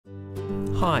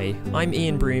Hi, I'm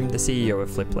Ian Broom, the CEO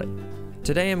of Fliplet.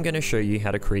 Today I'm going to show you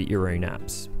how to create your own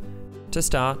apps. To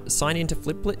start, sign into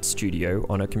Fliplet Studio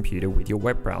on a computer with your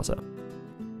web browser.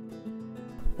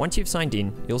 Once you've signed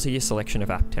in, you'll see a selection of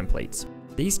app templates.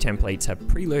 These templates have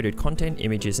preloaded content,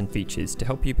 images, and features to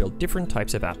help you build different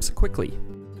types of apps quickly.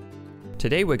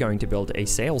 Today we're going to build a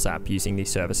sales app using the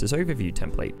Services Overview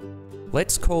template.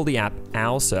 Let's call the app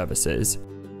Our Services,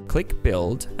 click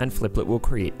Build, and Fliplet will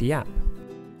create the app.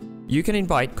 You can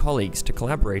invite colleagues to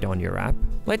collaborate on your app.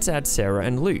 Let's add Sarah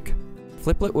and Luke.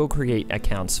 Fliplet will create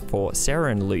accounts for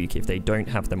Sarah and Luke if they don't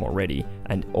have them already,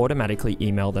 and automatically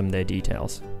email them their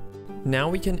details. Now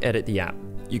we can edit the app.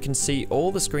 You can see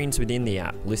all the screens within the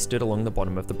app listed along the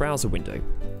bottom of the browser window.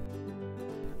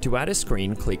 To add a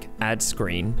screen, click Add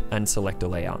Screen and select a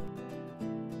layout.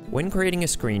 When creating a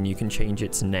screen, you can change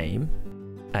its name,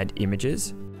 add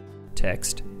images,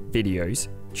 text, videos,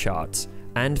 charts,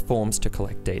 and forms to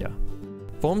collect data.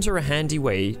 Forms are a handy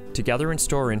way to gather and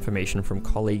store information from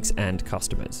colleagues and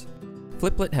customers.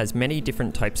 Fliplet has many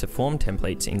different types of form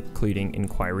templates, including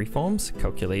inquiry forms,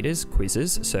 calculators,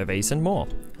 quizzes, surveys, and more.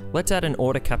 Let's add an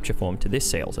order capture form to this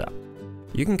sales app.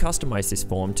 You can customize this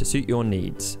form to suit your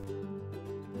needs.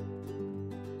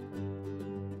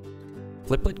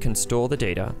 Fliplet can store the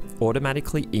data,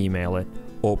 automatically email it,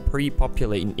 or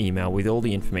pre-populate an email with all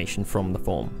the information from the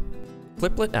form.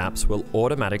 Fliplet apps will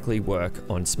automatically work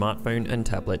on smartphone and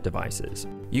tablet devices.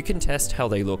 You can test how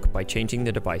they look by changing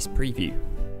the device preview.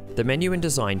 The Menu and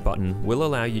Design button will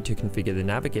allow you to configure the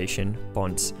navigation,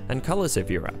 fonts, and colors of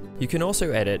your app. You can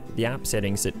also edit the app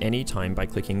settings at any time by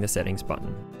clicking the Settings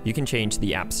button. You can change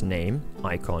the app's name,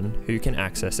 icon, who can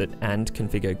access it, and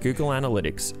configure Google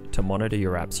Analytics to monitor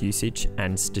your app's usage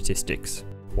and statistics.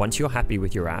 Once you're happy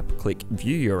with your app, click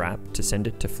View Your App to send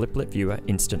it to Fliplet Viewer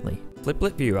instantly.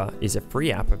 Fliplet Viewer is a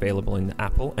free app available in the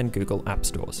Apple and Google App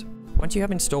Stores. Once you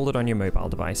have installed it on your mobile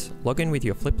device, log in with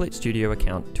your Fliplet Studio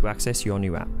account to access your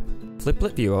new app.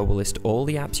 Fliplet Viewer will list all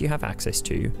the apps you have access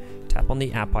to. Tap on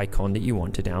the app icon that you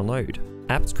want to download.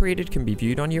 Apps created can be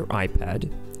viewed on your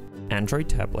iPad, Android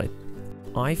tablet,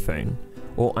 iPhone,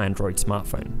 or Android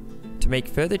smartphone. To make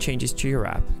further changes to your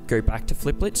app, go back to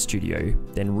Fliplet Studio,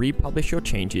 then republish your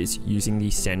changes using the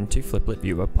Send to Fliplet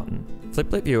Viewer button.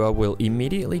 Fliplet Viewer will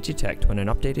immediately detect when an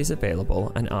update is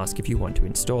available and ask if you want to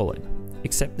install it.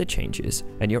 Accept the changes,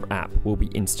 and your app will be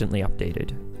instantly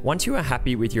updated. Once you are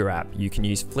happy with your app, you can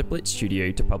use Fliplet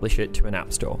Studio to publish it to an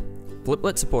app store.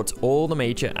 Fliplet supports all the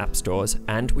major app stores,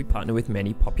 and we partner with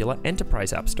many popular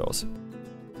enterprise app stores.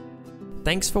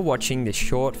 Thanks for watching this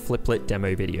short Fliplet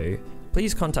demo video.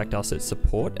 Please contact us at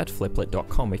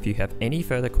support@fliplet.com if you have any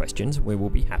further questions. We will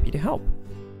be happy to help.